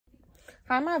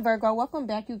Hi, my Virgo. Welcome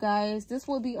back, you guys. This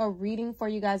will be a reading for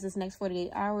you guys this next 48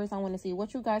 hours. I want to see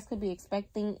what you guys could be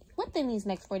expecting within these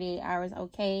next 48 hours,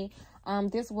 okay?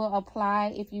 This will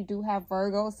apply if you do have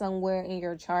Virgo somewhere in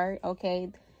your chart, okay?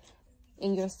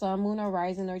 In your sun, moon, or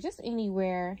rising, or just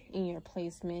anywhere in your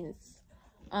placements.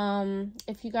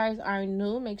 If you guys are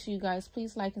new, make sure you guys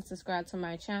please like and subscribe to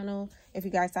my channel. If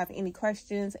you guys have any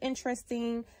questions,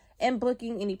 interesting, and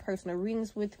booking any personal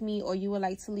readings with me, or you would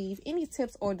like to leave any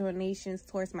tips or donations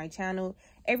towards my channel,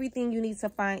 everything you need to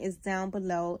find is down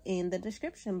below in the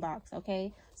description box,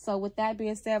 okay? So with that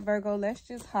being said, Virgo, let's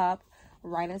just hop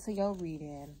right into your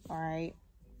reading, all right?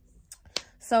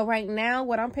 So right now,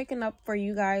 what I'm picking up for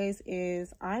you guys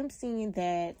is I'm seeing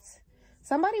that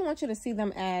somebody wants you to see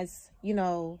them as, you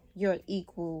know, your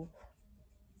equal.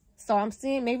 So I'm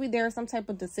seeing maybe there's some type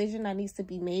of decision that needs to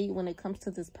be made when it comes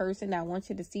to this person that wants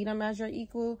you to see them as your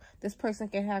equal. This person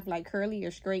can have like curly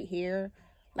or straight hair,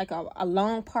 like a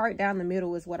long part down the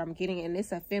middle is what I'm getting. And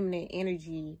it's a feminine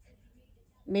energy.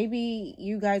 Maybe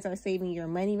you guys are saving your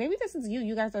money. Maybe this is you.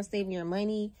 You guys are saving your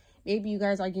money. Maybe you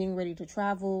guys are getting ready to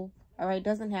travel. All right,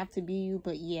 doesn't have to be you,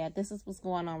 but yeah, this is what's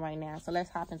going on right now. So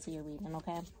let's hop into your reading,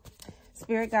 okay?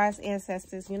 Spirit guides,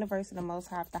 ancestors, universe, and the most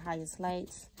high, the highest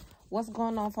lights. What's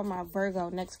going on for my Virgo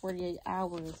next 48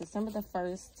 hours? December the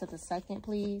 1st to the 2nd,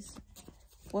 please.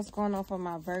 What's going on for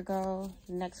my Virgo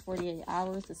next 48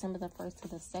 hours? December the 1st to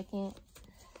the 2nd.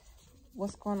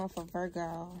 What's going on for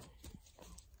Virgo?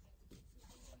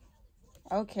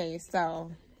 Okay,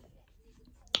 so,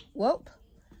 whoop.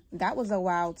 That was a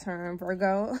wild turn,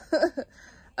 Virgo.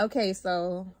 Okay,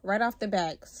 so right off the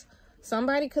backs,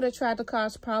 somebody could have tried to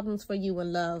cause problems for you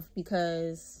in love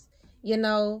because, you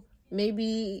know,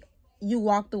 maybe you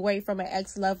walked away from an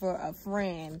ex-lover, a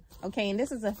friend, okay? And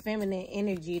this is a feminine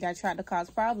energy that tried to cause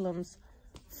problems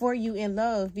for you in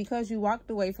love because you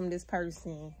walked away from this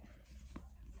person.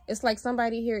 It's like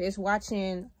somebody here is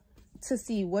watching to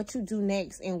see what you do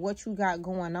next and what you got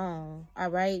going on, all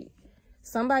right?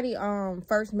 Somebody,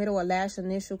 first, middle, or last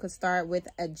initial could start with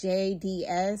a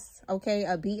J-D-S, okay?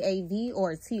 A B-A-V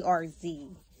or a T-R-Z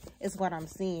is what I'm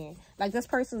seeing. Like, this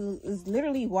person is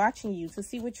literally watching you to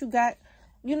see what you got,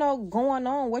 you know, going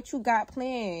on, what you got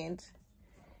planned.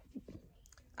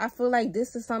 I feel like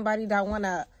this is somebody that want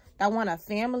a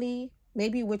family,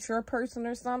 maybe with your person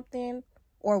or something,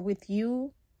 or with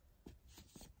you.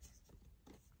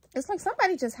 It's like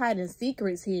somebody just hiding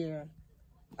secrets here,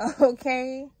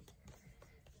 okay?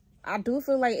 I do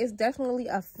feel like it's definitely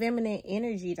a feminine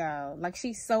energy, though. Like,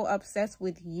 she's so obsessed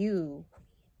with you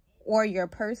or your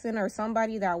person or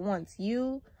somebody that wants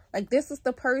you. Like, this is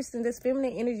the person, this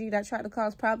feminine energy that tried to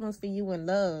cause problems for you in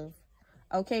love.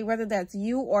 Okay, whether that's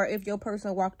you or if your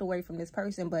person walked away from this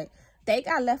person. But they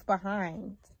got left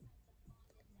behind.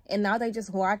 And now they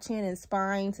just watching and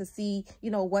spying to see, you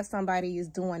know, what somebody is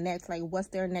doing next. Like, what's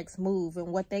their next move and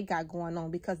what they got going on.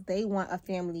 Because they want a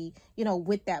family, you know,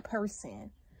 with that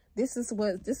person. This is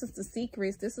the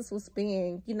secrets. This is what's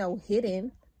being, you know,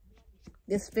 hidden.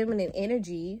 This feminine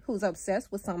energy who's obsessed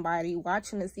with somebody,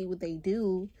 watching to see what they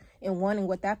do and wanting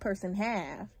what that person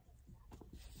have.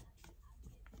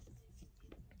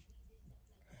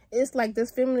 It's like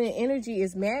this feminine energy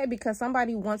is mad because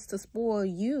somebody wants to spoil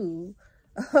you,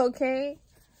 okay?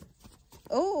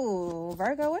 Oh,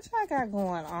 Virgo, what y'all got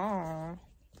going on?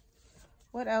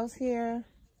 What else here?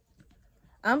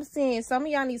 I'm seeing some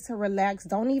of y'all need to relax.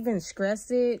 Don't even stress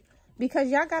it. Because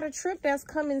y'all got a trip that's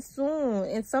coming soon.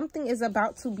 And something is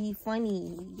about to be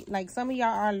funny. Like, some of y'all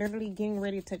are literally getting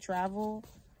ready to travel.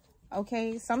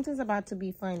 Okay? Something's about to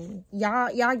be funny.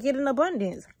 Y'all get in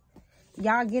abundance.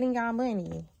 Y'all getting y'all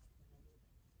money.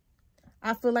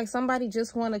 I feel like somebody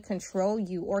just want to control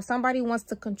you. Or somebody wants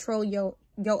to control your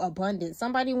abundance.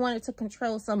 Somebody wanted to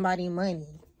control somebody's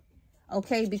money.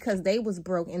 Okay? Because they was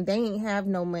broke and they ain't have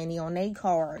no money on their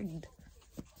card.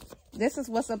 This is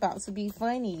what's about to be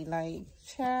funny. Like,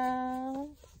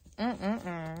 child.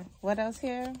 What else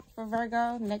here for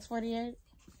Virgo? Next 48.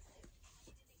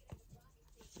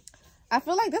 I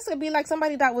feel like this would be like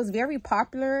somebody that was very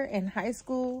popular in high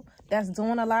school. That's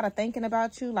doing a lot of thinking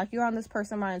about you. Like, you're on this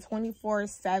person's mind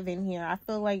 24/7 here. I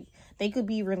feel like they could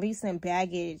be releasing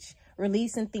baggage.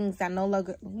 Releasing things that no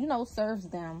longer, you know, serves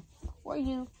them. Or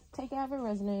you take out of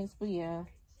resonance. But yeah.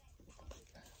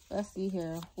 Let's see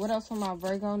here. What else for my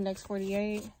Virgo next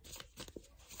 48?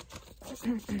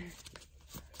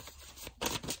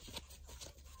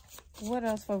 What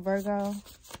else for Virgo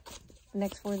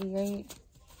next 48?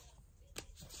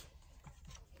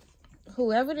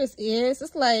 Whoever this is,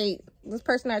 it's like this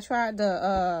person that tried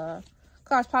to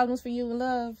cause problems for you in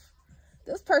love.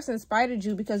 This person spited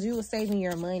you because you were saving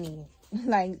your money.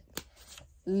 Like,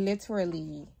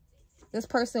 Literally. This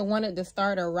person wanted to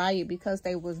start a riot because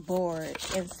they was bored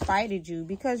and spited you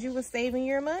because you was saving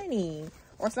your money.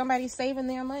 Or somebody saving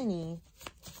their money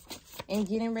and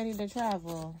getting ready to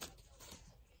travel.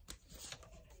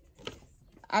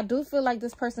 I do feel like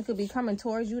this person could be coming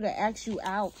towards you to ask you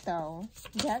out, though.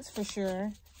 That's for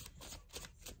sure.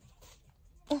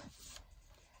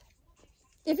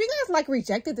 If you guys, like,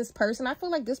 rejected this person, I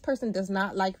feel like this person does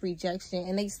not like rejection.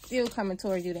 And they still coming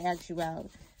towards you to ask you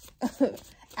out.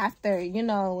 After, you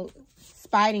know,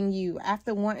 spiting you.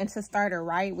 After wanting to start a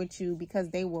riot with you because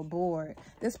they were bored.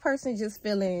 This person just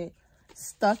feeling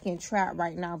stuck and trapped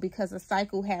right now because a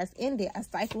cycle has ended. A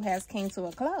cycle has came to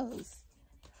a close.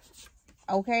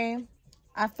 Okay?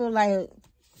 I feel like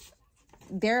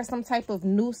there's some type of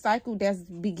new cycle that's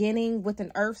beginning with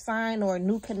an earth sign or a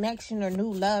new connection or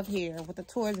new love here with the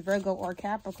Taurus, Virgo, or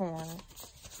Capricorn.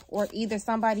 Or either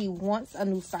somebody wants a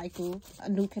new cycle, a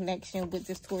new connection with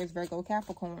this Taurus, Virgo,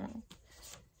 Capricorn.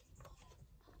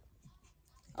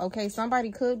 Okay,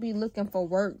 somebody could be looking for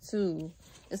work too.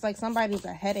 It's like somebody's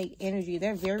a headache energy.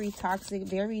 They're very toxic,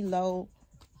 very low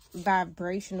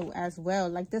vibrational as well.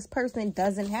 Like this person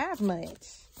doesn't have much.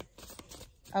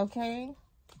 Okay?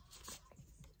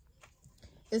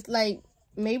 It's like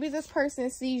maybe this person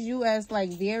sees you as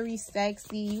like very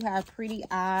sexy. You have pretty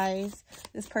eyes.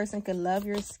 This person could love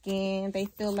your skin. They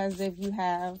feel as if you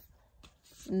have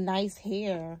nice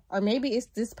hair. Or maybe it's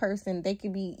this person. They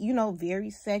could be, you know, very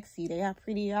sexy. They have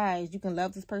pretty eyes. You can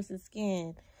love this person's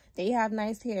skin. They have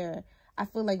nice hair. I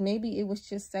feel like maybe it was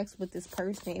just sex with this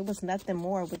person. It was nothing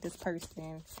more with this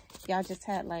person. Y'all just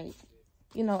had like,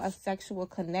 you know, a sexual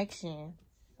connection.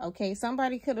 Okay,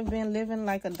 somebody could have been living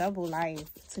like a double life,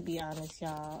 to be honest,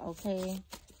 y'all. Okay.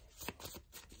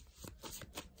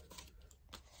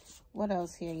 What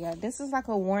else here? Yeah, this is like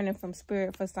a warning from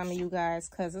spirit for some of you guys.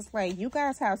 Because it's like you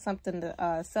guys have something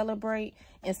to celebrate.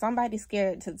 And somebody's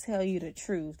scared to tell you the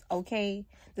truth. Okay.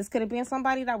 This could have been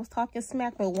somebody that was talking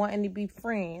smack but wanting to be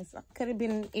friends. Could have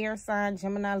been an air sign,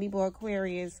 Gemini, Libra,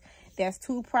 Aquarius. That's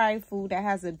too prideful. That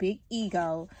has a big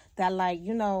ego. That like,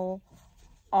 you know,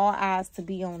 all eyes to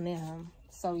be on them.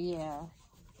 So yeah.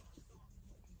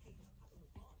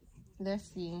 Let's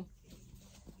see.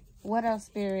 What else,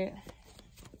 spirit?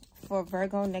 For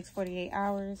Virgo next 48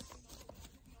 hours.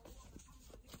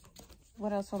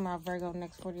 What else for my Virgo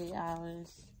next 48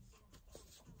 hours?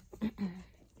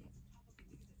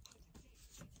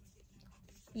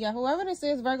 Yeah, whoever this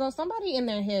is, Virgo, somebody in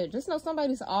their head. Just know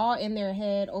somebody's all in their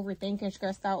head, overthinking,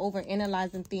 stressed out,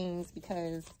 overanalyzing things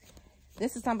because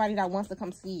this is somebody that wants to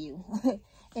come see you.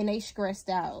 And they stressed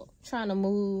out, trying to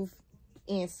move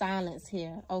in silence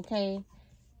here, okay?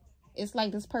 It's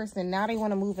like this person, now they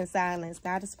want to move in silence.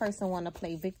 Now this person want to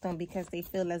play victim because they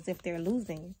feel as if they're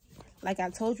losing. Like I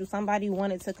told you, somebody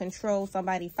wanted to control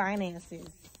somebody's finances.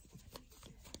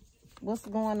 What's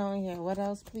going on here? What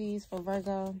else, please, for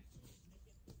Virgo?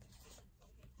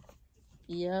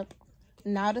 Yep.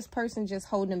 Now this person just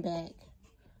holding back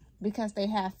because they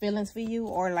have feelings for you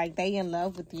or like they in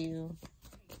love with you.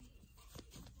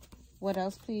 What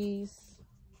else, please?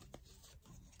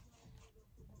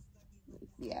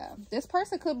 Yeah, this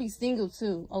person could be single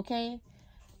too, okay?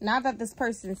 Now that this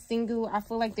person's single, I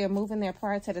feel like they're moving their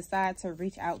pride to the side to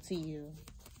reach out to you.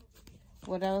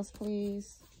 What else,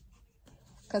 please?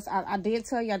 Because I did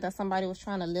tell y'all that somebody was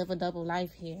trying to live a double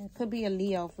life here. Could be a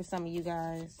Leo for some of you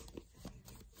guys.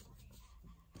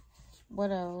 What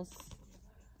else?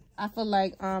 I feel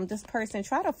like this person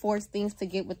try to force things to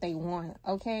get what they want,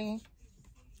 okay?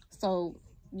 So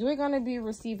you're going to be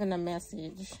receiving a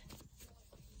message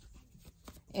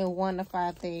in 1 to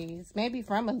 5 days. Maybe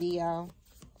from a Leo.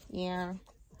 Yeah.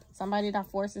 Somebody that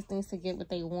forces things to get what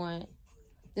they want.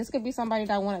 This could be somebody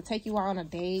that want to take you out on a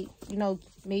date. You know,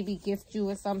 maybe gift you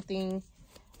or something.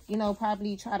 You know,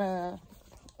 probably try to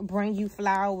bring you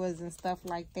flowers and stuff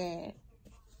like that.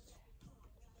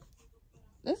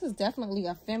 This is definitely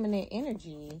a feminine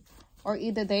energy. Or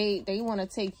either they want to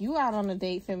take you out on a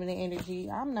date, feminine energy.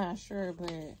 I'm not sure,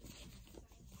 but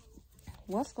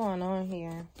what's going on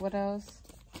here? What else?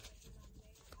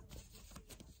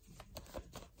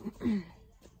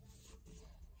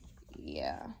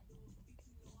 Yeah.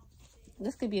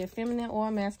 This could be a feminine or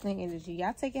a masculine energy.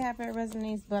 Y'all take it however it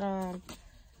resonates, but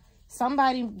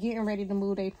somebody getting ready to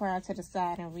move their pride to the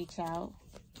side and reach out.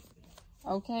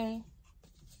 Okay?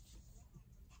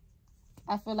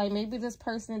 I feel like maybe this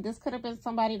person, this could have been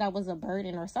somebody that was a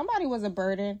burden, or somebody was a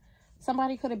burden.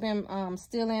 Somebody could have been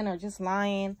stealing or just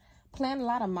lying, playing a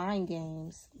lot of mind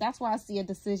games. That's why I see a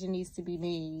decision needs to be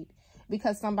made.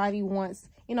 Because somebody wants,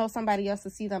 you know, somebody else to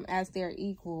see them as their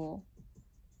equal.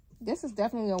 This is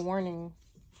definitely a warning.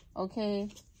 okay?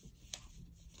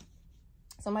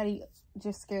 Somebody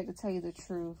just scared to tell you the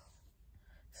truth.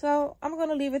 So I'm going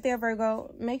to leave it there,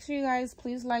 Virgo. Make sure you guys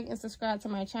please like and subscribe to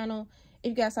my channel. If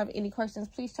you guys have any questions,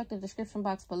 please check the description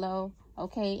box below,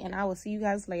 okay? And I will see you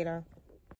guys later.